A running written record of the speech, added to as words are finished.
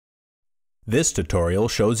This tutorial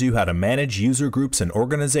shows you how to manage user groups and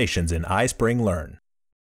organizations in iSpring Learn.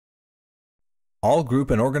 All group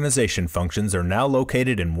and organization functions are now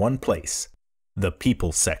located in one place, the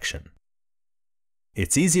People section.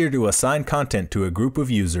 It's easier to assign content to a group of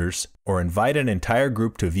users or invite an entire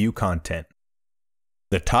group to view content.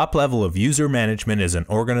 The top level of user management is an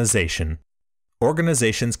organization.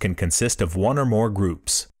 Organizations can consist of one or more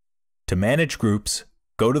groups. To manage groups,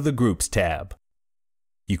 go to the Groups tab.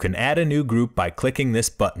 You can add a new group by clicking this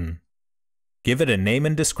button. Give it a name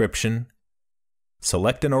and description,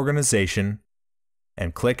 select an organization,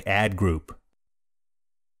 and click Add Group.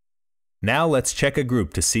 Now let's check a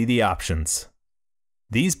group to see the options.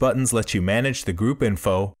 These buttons let you manage the group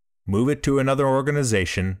info, move it to another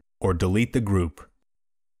organization, or delete the group.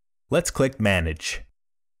 Let's click Manage.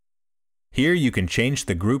 Here you can change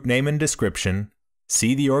the group name and description,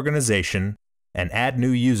 see the organization, and add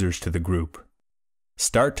new users to the group.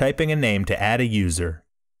 Start typing a name to add a user.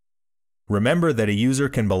 Remember that a user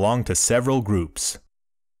can belong to several groups.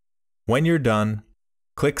 When you're done,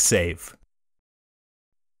 click Save.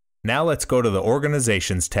 Now let's go to the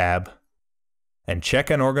Organizations tab and check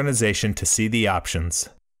an organization to see the options.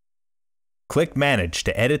 Click Manage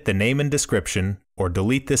to edit the name and description or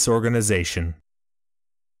delete this organization.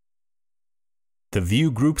 The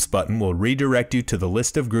View Groups button will redirect you to the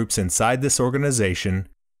list of groups inside this organization,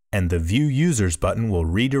 and the View Users button will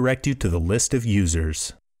redirect you to the list of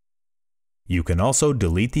users. You can also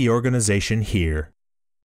delete the organization here.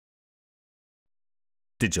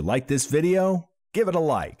 Did you like this video? Give it a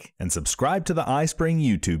like and subscribe to the iSpring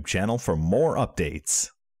YouTube channel for more updates.